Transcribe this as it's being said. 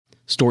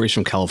Stories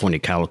from California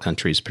Cattle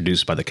Country is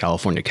produced by the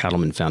California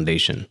Cattlemen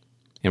Foundation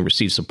and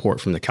receives support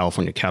from the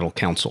California Cattle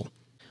Council.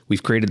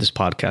 We've created this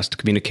podcast to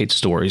communicate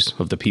stories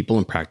of the people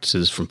and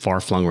practices from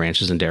far-flung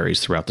ranches and dairies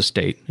throughout the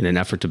state in an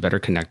effort to better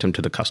connect them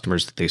to the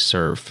customers that they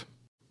serve.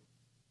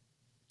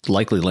 The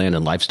Likely Land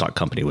and Livestock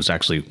Company was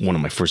actually one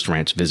of my first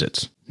ranch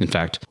visits. In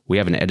fact, we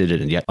have an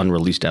edited and yet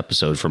unreleased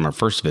episode from our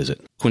first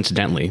visit.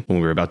 Coincidentally, when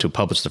we were about to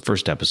publish the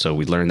first episode,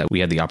 we learned that we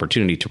had the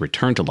opportunity to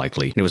return to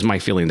Likely, and it was my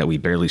feeling that we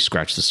barely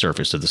scratched the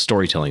surface of the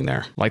storytelling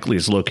there. Likely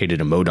is located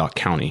in Modoc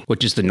County,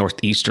 which is the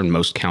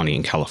northeasternmost county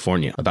in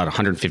California, about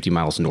 150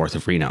 miles north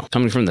of Reno.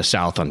 Coming from the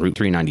south on Route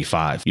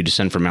 395, you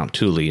descend from Mount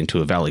Tule into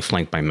a valley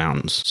flanked by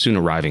mountains, soon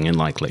arriving in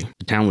Likely.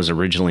 The town was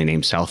originally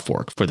named South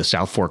Fork for the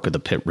South Fork of the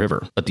Pitt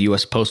River, but the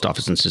U.S. Post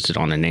Office insisted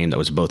on a name that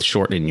was both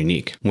short and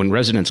unique. When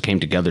residents came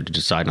together to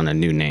decide on a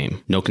new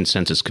name, no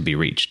consensus could be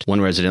reached.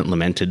 One resident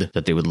lamented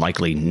that they would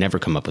likely never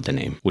come up with a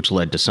name, which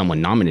led to someone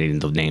nominating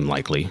the name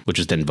Likely, which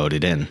was then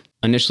voted in.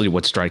 Initially,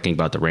 what's striking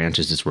about the ranch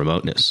is its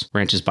remoteness.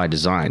 Ranches by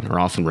design are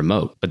often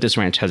remote, but this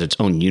ranch has its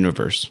own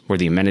universe, where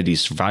the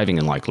amenities surviving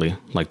in Likely,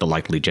 like the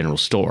Likely General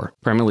Store,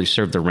 primarily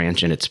serve the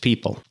ranch and its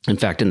people. In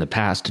fact, in the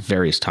past, at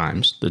various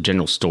times, the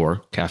general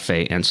store,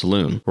 cafe, and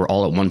saloon were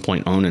all at one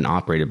point owned and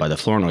operated by the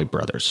Flournoy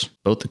brothers.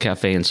 Both the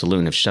cafe and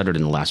saloon have shuttered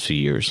in the last few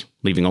years,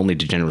 leaving only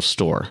the general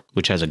store,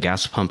 which has a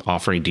gas pump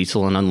offering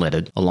diesel and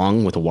unleaded,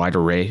 along with a wide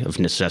array of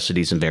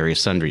necessities and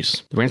various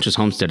sundries. The ranch was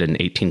homesteaded in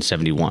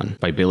 1871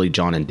 by Billy,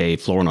 John, and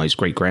Dave Flournoy's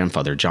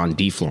great-grandfather, John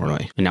D.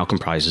 Flournoy, and now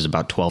comprises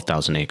about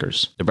 12,000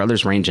 acres. The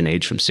brothers range in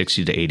age from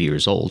 60 to 80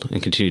 years old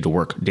and continue to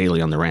work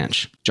daily on the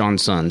ranch.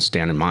 John's sons,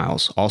 Stan and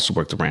Miles, also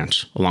work the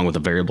ranch, along with a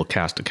variable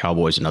cast of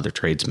cowboys and other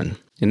tradesmen.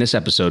 In this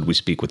episode, we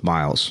speak with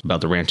Miles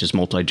about the ranch's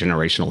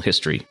multi-generational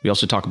history. We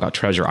also talk about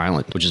Treasure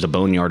Island, which is a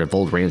boneyard of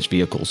old ranch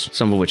vehicles,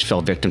 some of which fell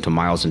victim to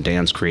Miles and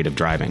Dan's creative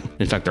driving.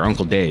 In fact, their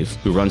Uncle Dave,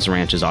 who runs the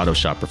ranch's auto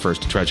shop, refers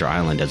to Treasure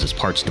Island as his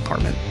parts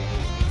department.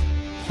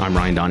 I'm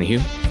Ryan Donahue,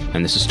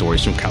 and this is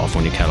Stories from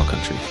California Cattle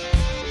Country.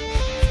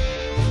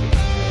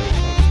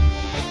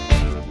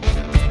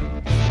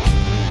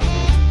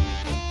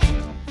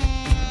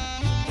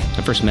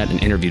 I first met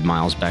and interviewed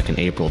Miles back in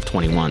April of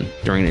 21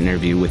 during an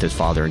interview with his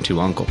father and two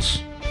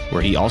uncles,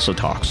 where he also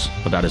talks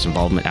about his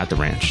involvement at the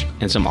ranch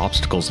and some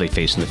obstacles they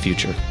face in the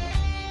future.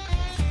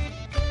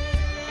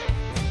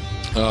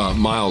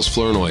 Miles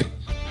Flournoy,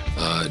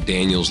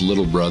 Daniel's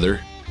little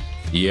brother.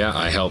 Yeah,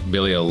 I helped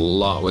Billy a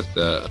lot with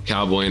the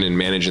cowboying and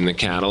managing the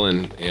cattle,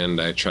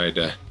 and I tried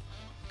to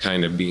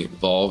kind of be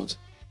involved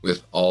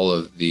with all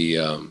of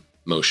the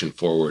motion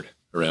forward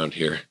around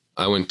here.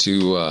 I went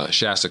to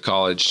Shasta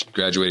College,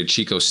 graduated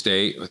Chico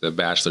State with a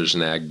bachelor's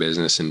in ag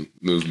business, and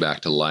moved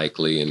back to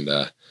Likely, and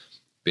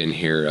been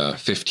here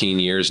 15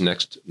 years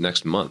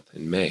next month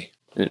in May.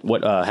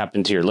 What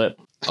happened to your lip?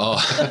 Oh,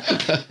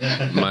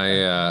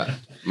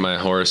 my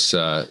horse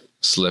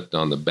slipped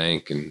on the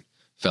bank and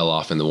fell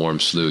off in the warm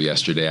slough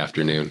yesterday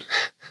afternoon.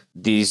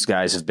 These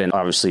guys have been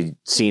obviously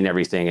seen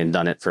everything and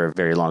done it for a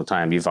very long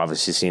time. You've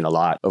obviously seen a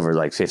lot over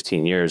like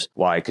 15 years.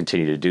 Why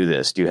continue to do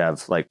this? Do you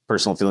have like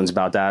personal feelings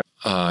about that?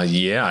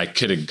 Yeah, I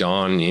could have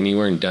gone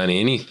anywhere and done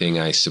anything,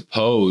 I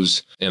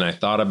suppose. And I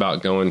thought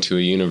about going to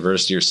a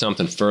university or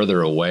something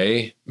further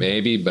away,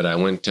 maybe, but I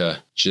went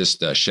to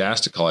just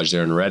Shasta College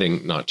there in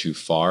Redding, not too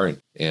far.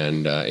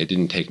 And it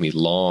didn't take me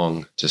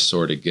long to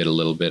sort of get a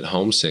little bit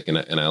homesick, and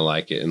I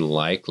like it and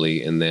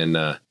Likely. And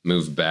then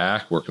moved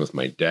back, working with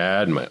my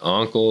dad and my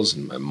uncles,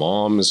 and my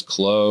mom is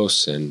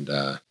close. And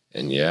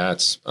yeah,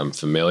 I'm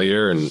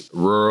familiar and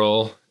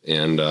rural,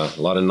 and a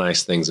lot of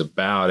nice things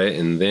about it.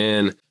 And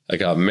then I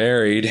got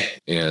married,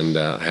 and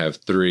I have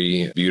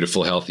three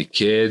beautiful, healthy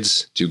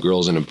kids, 2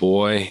 girls and a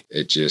boy.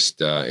 It just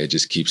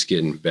keeps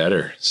getting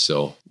better.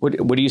 So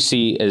what do you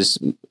see as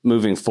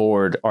moving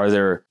forward? Are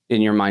there,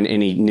 in your mind,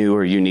 any new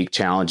or unique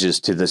challenges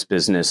to this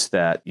business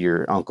that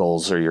your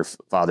uncles or your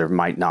father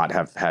might not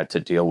have had to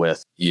deal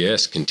with?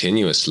 Yes,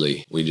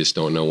 continuously. We just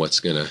don't know what's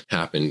going to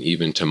happen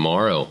even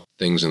tomorrow.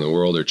 Things in the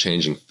world are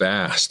changing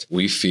fast.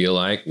 We feel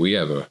like we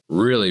have a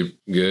really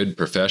good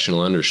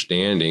professional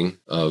understanding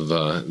of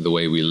the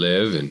way we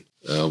live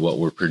and what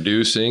we're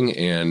producing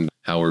and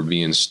how we're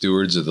being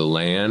stewards of the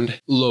land.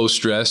 Low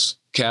stress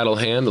cattle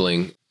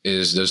handling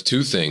does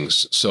 2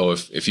 things. So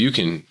if you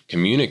can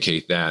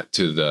communicate that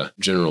to the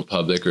general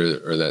public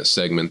or that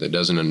segment that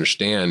doesn't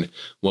understand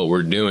what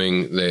we're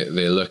doing,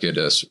 they look at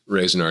us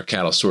raising our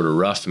cattle sort of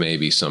rough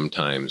maybe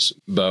sometimes.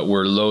 But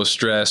we're low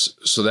stress.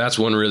 So that's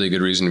one really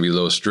good reason to be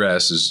low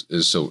stress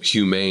is so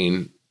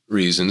humane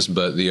reasons.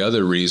 But the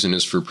other reason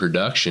is for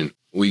production.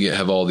 We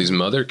have all these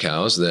mother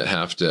cows that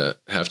have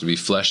to be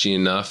fleshy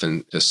enough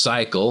and to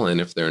cycle. And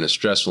if they're in a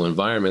stressful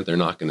environment, they're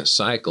not going to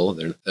cycle.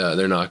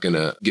 They're not going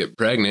to get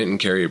pregnant and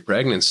carry a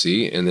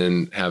pregnancy and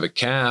then have a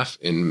calf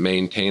and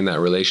maintain that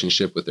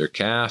relationship with their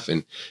calf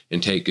and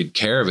take good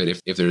care of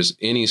it if there's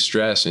any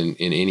stress in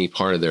any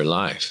part of their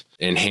life.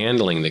 And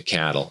handling the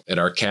cattle at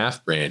our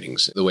calf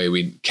brandings, the way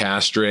we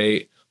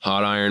castrate,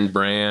 hot iron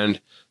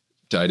brand,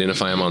 to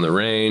identify them on the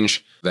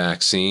range,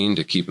 vaccine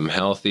to keep them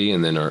healthy,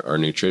 and then our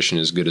nutrition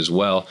is good as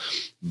well.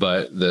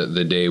 But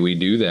the day we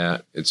do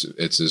that,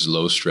 it's as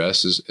low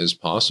stress as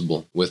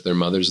possible with their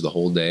mothers the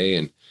whole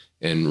day,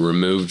 and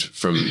removed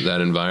from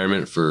that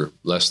environment for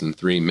less than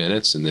 3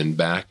 minutes, and then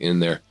back in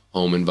their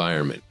home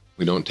environment.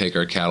 We don't take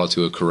our cattle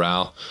to a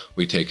corral.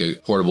 We take a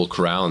portable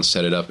corral and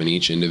set it up in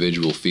each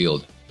individual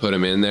field, put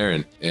them in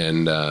there,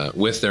 and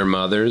with their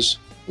mothers,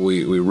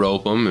 we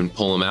rope them and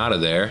pull them out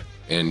of there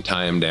and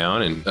tie them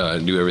down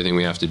and do everything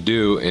we have to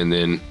do. And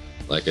then,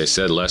 like I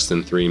said, less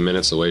than 3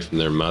 minutes away from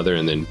their mother,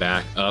 and then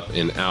back up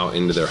and out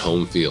into their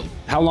home field.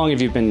 How long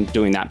have you been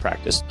doing that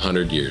practice?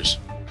 100 years.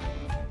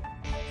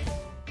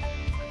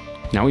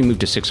 Now we move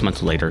to 6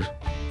 months later,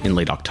 in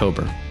late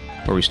October,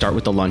 where we start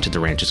with the lunch at the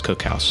ranch's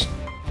cookhouse.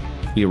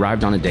 We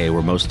arrived on a day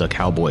where most of the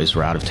cowboys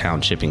were out of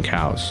town shipping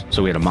cows,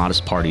 so we had a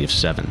modest party of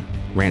 7.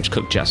 Ranch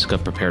cook Jessica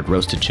prepared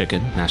roasted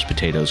chicken, mashed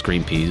potatoes,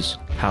 green peas,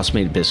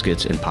 house-made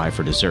biscuits, and pie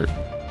for dessert.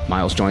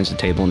 Miles joins the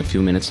table, and a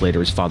few minutes later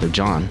his father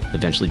John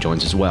eventually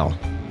joins as well.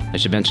 I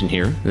should mention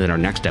here that in our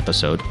next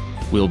episode,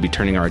 we will be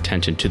turning our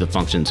attention to the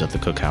functions of the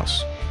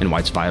cookhouse and why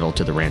it's vital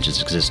to the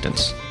ranch's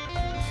existence.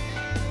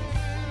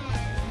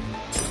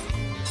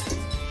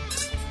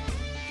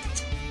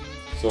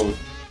 So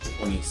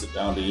when you sit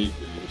down to eat,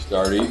 you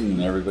start eating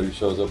and everybody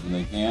shows up when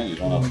they can. You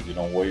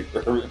don't wait for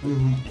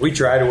everything. We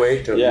try to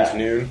wait till at least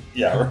noon.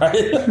 Yeah,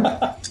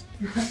 right.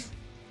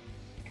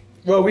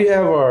 Well, we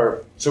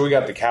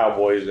got the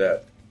cowboys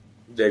that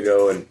they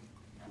go and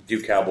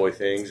do cowboy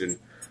things, and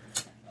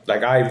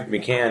like I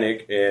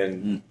mechanic,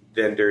 and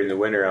then during the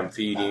winter I'm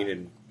feeding,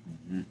 and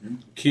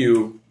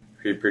Q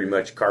pretty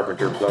much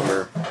carpenter,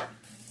 plumber,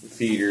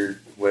 feeder,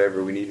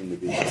 whatever we need him to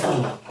be.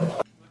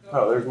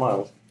 Oh, there's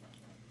Miles.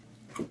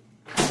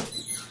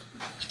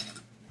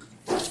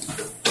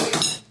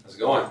 How's it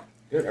going?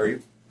 Good. How are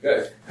you?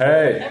 Good.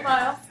 Hey. Hey,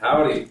 Miles.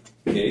 Howdy,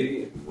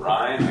 Katie and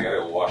Ryan. I gotta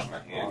go wash my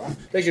hands.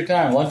 Take your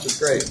time. Lunch is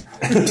great.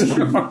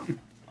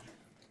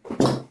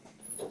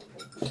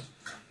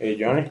 Hey,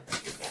 Johnny.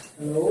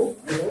 Hello.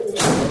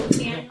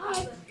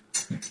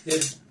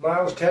 Did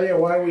Miles tell you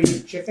why we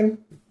eat chicken?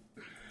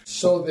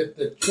 So that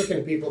the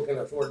chicken people can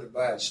afford to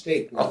buy a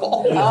steak. There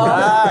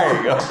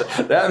you go.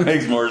 That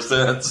makes more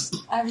sense.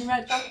 Have you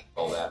met John?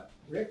 All that.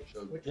 Rick,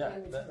 which Yeah,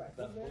 kind of that-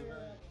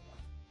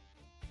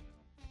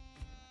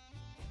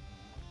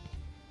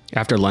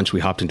 After lunch, we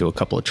hopped into a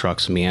couple of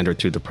trucks and meandered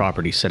through the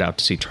property set out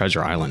to see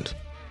Treasure Island.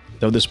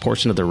 Though this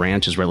portion of the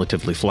ranch is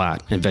relatively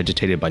flat and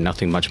vegetated by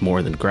nothing much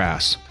more than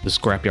grass, the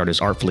scrapyard is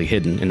artfully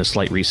hidden in a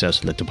slight recess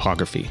in the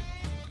topography.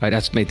 I'd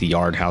estimate the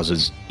yard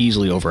houses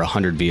easily over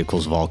 100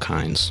 vehicles of all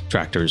kinds: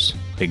 tractors,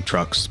 big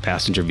trucks,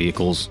 passenger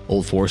vehicles,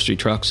 old forestry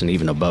trucks, and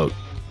even a boat.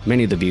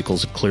 Many of the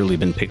vehicles have clearly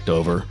been picked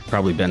over,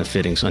 probably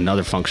benefiting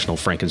another functional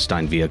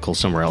Frankenstein vehicle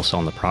somewhere else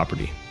on the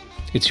property.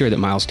 It's here that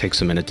Miles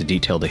takes a minute to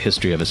detail the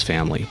history of his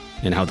family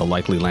and how the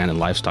Likely Land and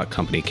Livestock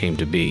Company came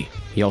to be.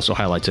 He also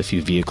highlights a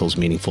few vehicles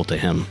meaningful to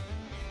him.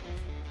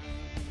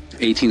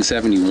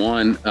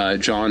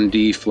 1871, John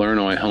D.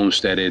 Flournoy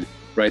homesteaded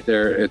right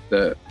there at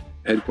the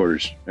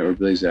headquarters at where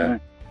Billy's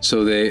at.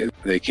 So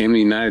they came to the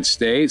United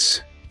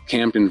States,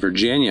 camped in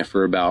Virginia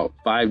for about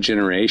 5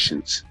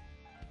 generations.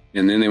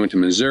 And then they went to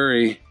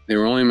Missouri. They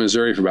were only in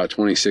Missouri for about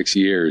 26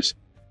 years.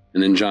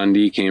 And then John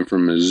D. came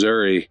from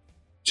Missouri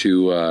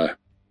to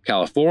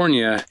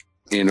California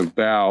in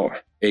about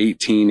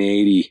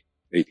 1880,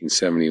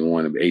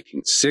 1871,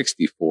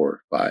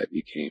 1864, 5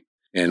 he came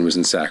and was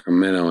in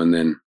Sacramento. And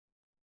then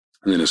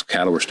his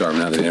cattle were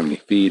starving out. They didn't have any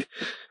feed.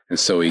 And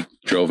so he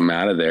drove them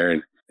out of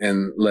there.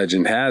 And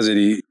legend has it,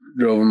 he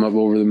drove them up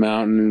over the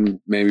mountain and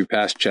maybe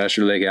past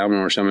Chester, Lake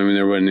Albemarle or something. I mean,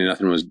 there wasn't,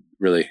 nothing was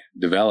really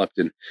developed.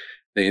 And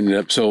they ended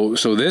up, so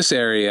this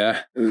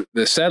area,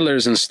 the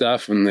settlers and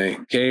stuff, when they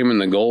came in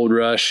the gold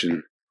rush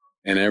and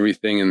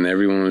everything, and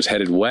everyone was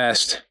headed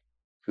west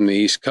from the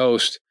East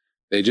Coast,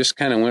 they just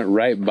kind of went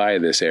right by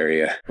this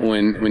area.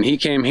 When he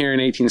came here in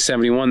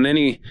 1871, then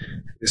he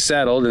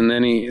settled, and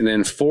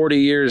then 40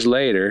 years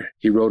later,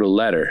 he wrote a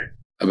letter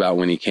about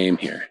when he came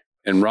here.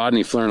 And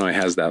Rodney Flournoy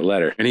has that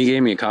letter, and he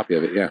gave me a copy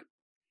of it. Yeah,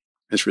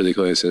 it's really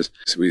cool. It says,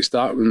 so we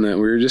stopped, and we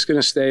were just going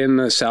to stay in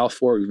the South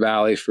Fork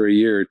Valley for a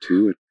year or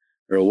two,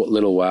 or a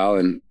little while,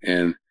 and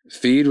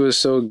feed was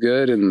so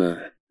good, and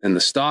the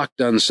stock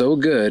done so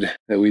good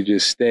that we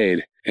just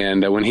stayed.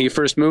 And when he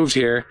first moved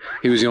here,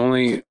 he was the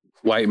only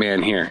white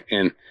man here,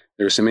 and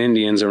there were some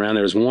Indians around.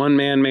 There was one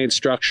man-made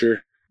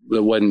structure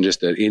that wasn't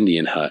just an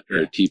Indian hut or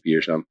a teepee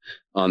or something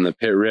on the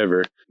Pitt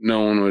River.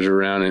 No one was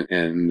around,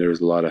 and there was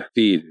a lot of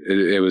feed.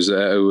 It was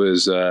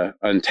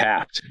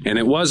untapped, and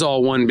it was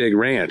all one big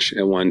ranch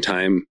at one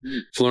time,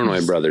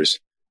 Flournoy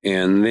Brothers.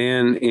 And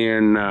then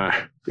in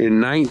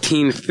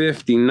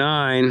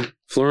 1959,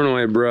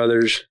 Flournoy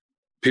Brothers,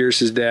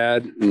 Pierce's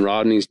dad and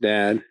Rodney's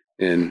dad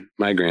and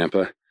my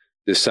grandpa,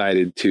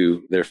 decided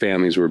their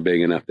families were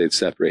big enough they'd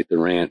separate the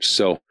ranch.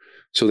 So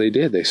they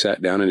did. They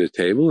sat down at a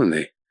table and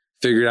they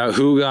figured out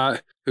who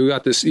got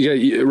this.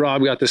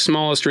 Rob got the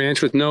smallest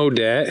ranch with no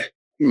debt.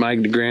 My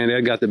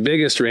granddad got the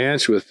biggest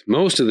ranch with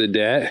most of the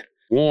debt.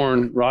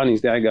 Warren,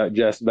 Rodney's dad, got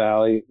Jess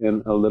Valley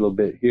and a little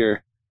bit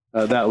here.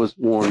 That was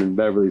Warren and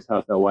Beverly's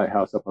house, that white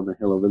house up on the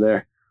hill over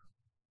there.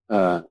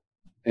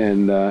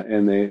 And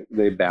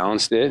they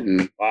balanced it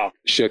and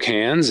shook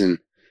hands and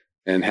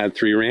had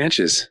 3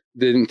 ranches.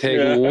 Didn't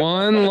take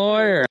one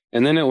lawyer.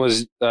 And then it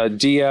was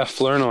D.F.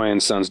 Flournoy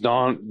and Sons.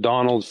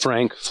 Donald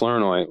Frank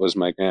Flournoy was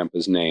my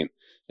grandpa's name.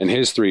 And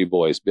his 3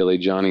 boys, Billy,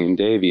 Johnny, and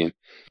Davy.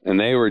 And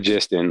they were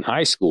just in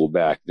high school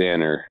back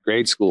then, or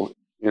grade school.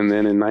 And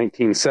then in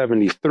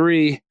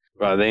 1973,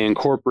 they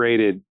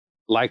incorporated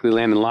Likely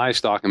Land and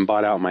Livestock and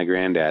bought out my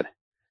granddad,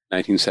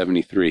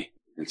 1973.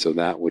 And so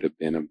that would have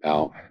been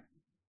about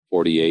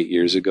 48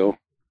 years ago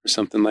or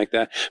something like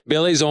that.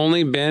 Billy's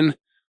only been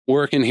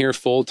working here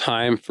full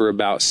time for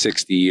about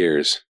 60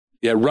 years.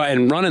 Yeah,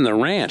 and running the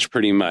ranch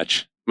pretty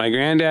much. My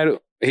granddad,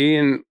 he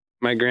and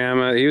my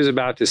grandma, he was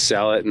about to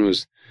sell it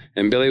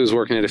and Billy was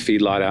working at a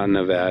feedlot out in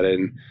Nevada,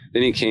 and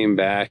then he came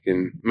back,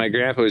 and my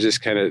grandpa was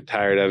just kind of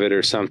tired of it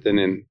or something,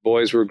 and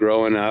boys were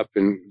growing up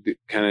and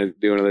kind of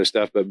doing other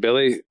stuff, but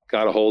Billy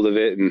got a hold of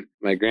it, and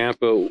my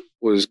grandpa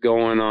was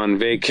going on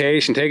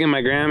vacation, taking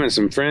my grandma and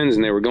some friends,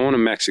 and they were going to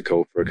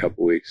Mexico for a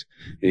couple weeks,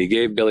 and he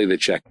gave Billy the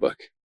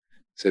checkbook.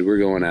 Said, "We're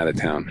going out of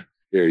town.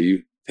 Here,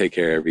 you take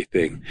care of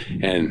everything."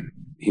 And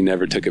he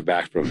never took it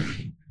back from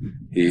him.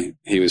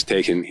 He was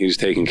taking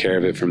care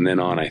of it from then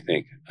on, I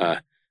think.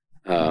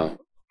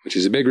 Which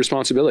is a big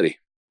responsibility.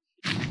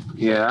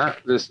 Yeah,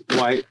 this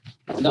white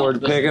Ford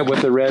pickup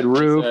with the red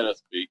roof.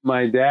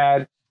 My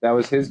dad, that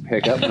was his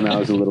pickup when I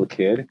was a little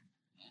kid.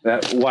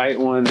 That white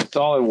one,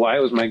 solid white,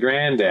 was my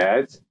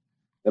granddad's.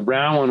 The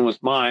brown one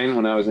was mine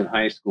when I was in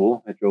high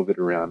school. I drove it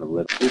around a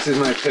little. This is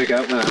my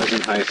pickup when I was in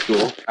high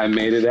school. I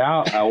made it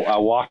out. I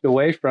walked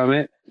away from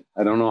it.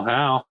 I don't know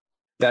how.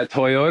 That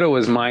Toyota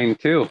was mine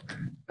too.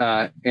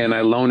 And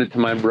I loaned it to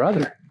my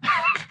brother.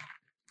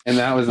 And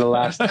that was the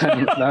last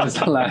time. That was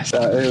the last.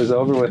 It was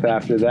over with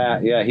after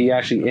that. Yeah, he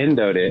actually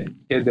endoed it. The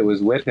kid that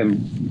was with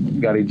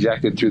him got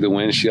ejected through the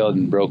windshield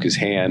and broke his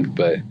hand.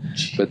 But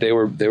they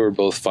were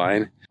both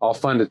fine. All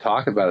fun to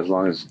talk about as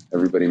long as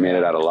everybody made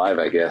it out alive,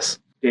 I guess.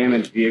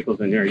 Damaged vehicles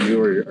in there, you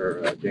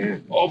or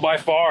Dan? Oh, by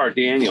far,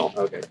 Daniel.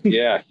 Okay.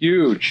 Yeah,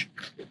 huge.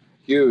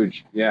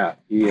 Yeah,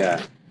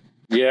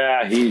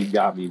 he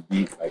got me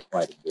beat by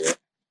quite a bit.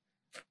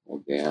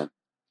 Well, Dan,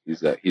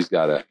 he's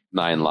got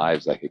 9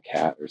 lives like a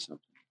cat or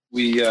something.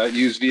 We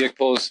use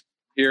vehicles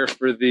here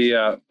for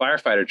the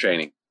firefighter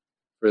training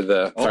for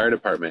the fire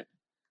department.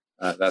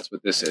 That's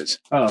what this is.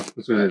 Oh,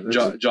 that's what it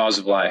is. Jaws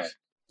of Life.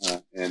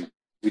 And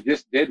we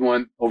just did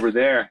one over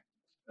there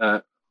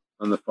on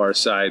the far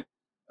side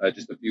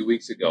just a few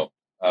weeks ago.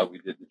 We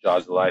did the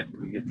Jaws of Life.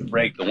 We get to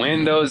break the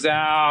windows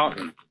out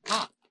and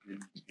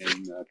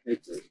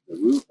take the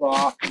roof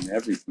off and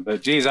everything.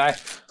 But geez, I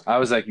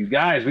was like, you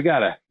guys, we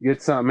gotta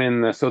get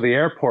something in. So the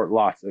airport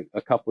lots,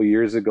 a couple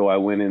years ago, I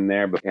went in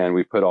there and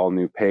we put all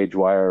new page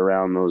wire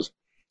around those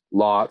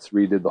lots,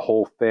 redid the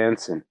whole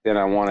fence, and then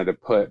I wanted to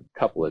put a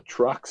couple of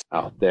trucks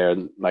out there,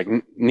 like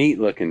neat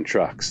looking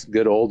trucks,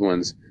 good old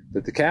ones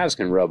that the calves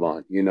can rub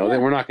on,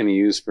 that we're not going to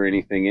use for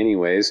anything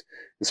anyways.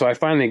 And so I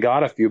finally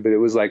got a few, but it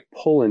was like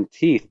pulling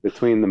teeth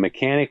between the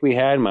mechanic we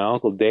had, my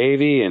Uncle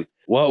Davy, and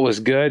what was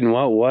good and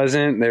what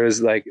wasn't. There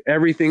was like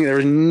everything. There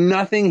was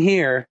nothing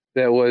here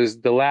that was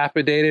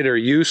dilapidated or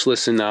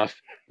useless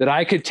enough that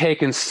I could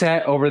take and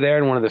set over there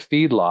in one of the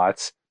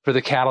feedlots for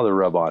the cattle to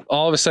rub on.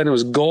 All of a sudden it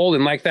was gold,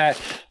 and like that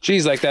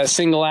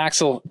single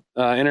axle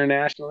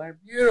International there,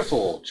 beautiful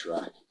old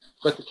truck.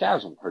 But the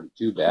calves won't hurt it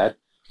too bad.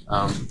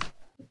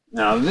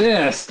 Now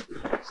this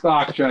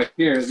stock truck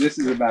here, this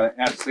is about an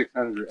F600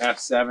 or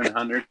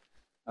F700.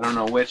 I don't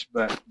know which,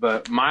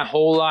 but my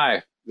whole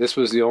life, this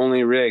was the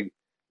only rig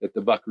that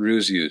the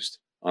Buckaroos used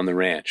on the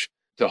ranch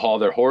to haul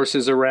their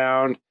horses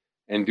around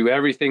and do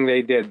everything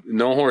they did.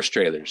 No horse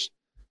trailers.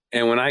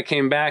 And when I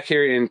came back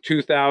here in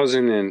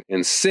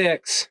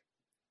 2006,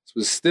 this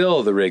was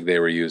still the rig they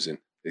were using.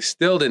 They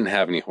still didn't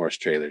have any horse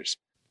trailers.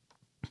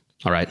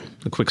 All right,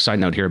 a quick side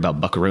note here about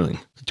buckarooing.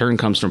 The term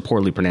comes from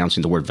poorly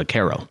pronouncing the word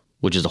vaquero,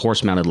 which is a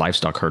horse-mounted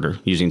livestock herder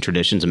using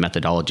traditions and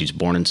methodologies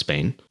born in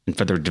Spain and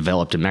further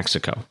developed in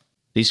Mexico.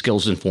 These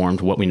skills informed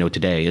what we know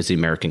today as the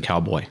American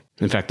cowboy.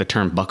 In fact, the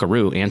term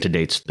buckaroo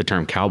antedates the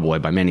term cowboy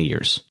by many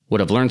years.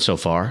 What I've learned so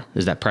far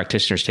is that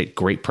practitioners take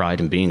great pride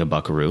in being a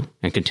buckaroo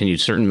and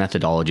continued certain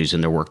methodologies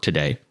in their work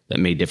today that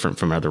may differ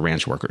from other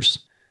ranch workers.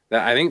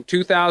 I think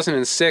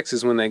 2006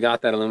 is when they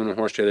got that aluminum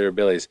horse trailer at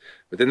Billy's.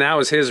 But then that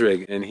was his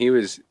rig, and he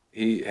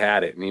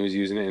had it, and he was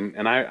using it.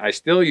 And I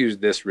still use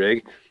this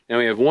rig. And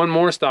we have one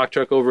more stock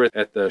truck over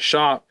at the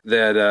shop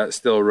that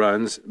still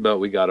runs, but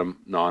we got them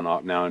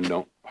non-op now and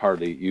don't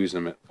hardly use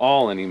them at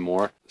all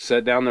anymore.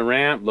 Set down the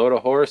ramp, load a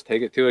horse,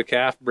 take it to a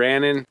calf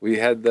branding. We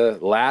had the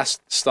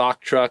last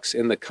stock trucks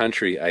in the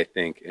country, I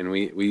think, and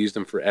we used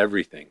them for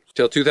everything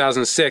till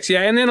 2006.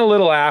 Yeah, and then a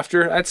little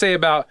after, I'd say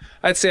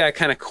I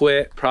kind of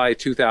quit probably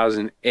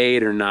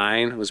 2008 or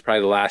 9 was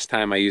probably the last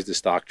time I used a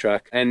stock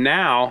truck. And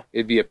now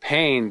it'd be a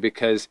pain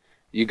because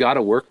you got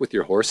to work with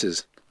your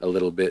horses a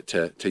little bit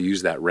to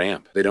use that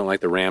ramp. They don't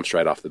like the ramps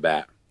right off the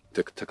bat.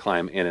 to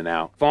climb in and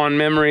out. Fond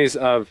memories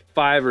of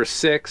 5 or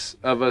 6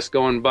 of us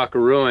going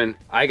buckarooing.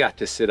 I got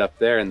to sit up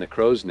there in the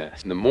crow's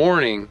nest. In the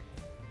morning,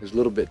 it was a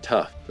little bit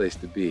tough place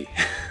to be.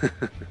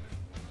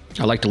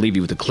 I'd like to leave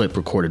you with a clip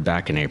recorded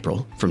back in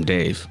April from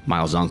Dave,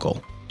 Miles'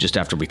 uncle, just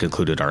after we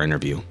concluded our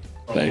interview.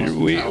 I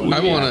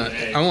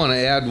want to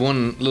add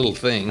one little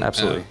thing.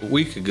 Absolutely. A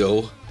week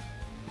ago,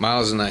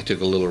 Miles and I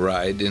took a little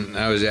ride, and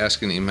I was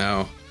asking him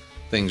how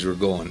things were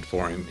going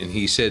for him, and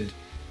he said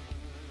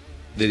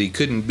that he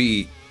couldn't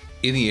be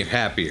any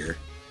happier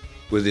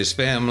with his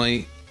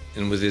family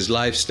and with his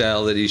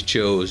lifestyle that he's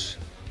chose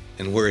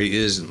and where he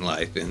is in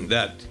life, and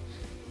that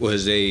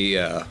was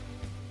a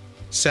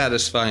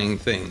satisfying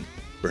thing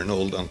for an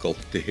old uncle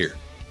to hear.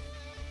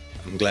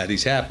 I'm glad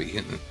he's happy.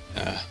 And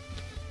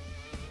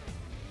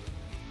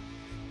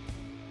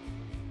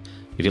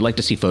if you'd like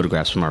to see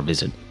photographs from our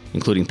visit,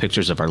 including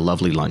pictures of our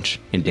lovely lunch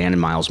and Dan and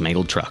Miles'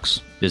 mangled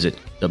trucks, visit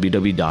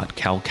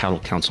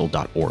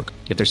www.calcattlecouncil.org.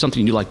 If there's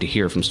something you'd like to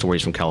hear from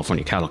Stories from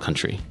California Cattle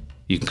Country,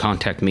 you can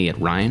contact me at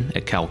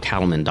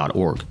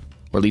ryan@calcattleman.org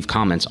or leave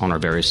comments on our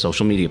various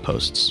social media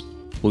posts.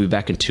 We'll be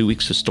back in 2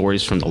 weeks with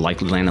stories from the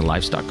Likely Land and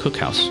Livestock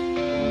Cookhouse.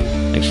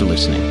 Thanks for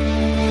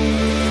listening.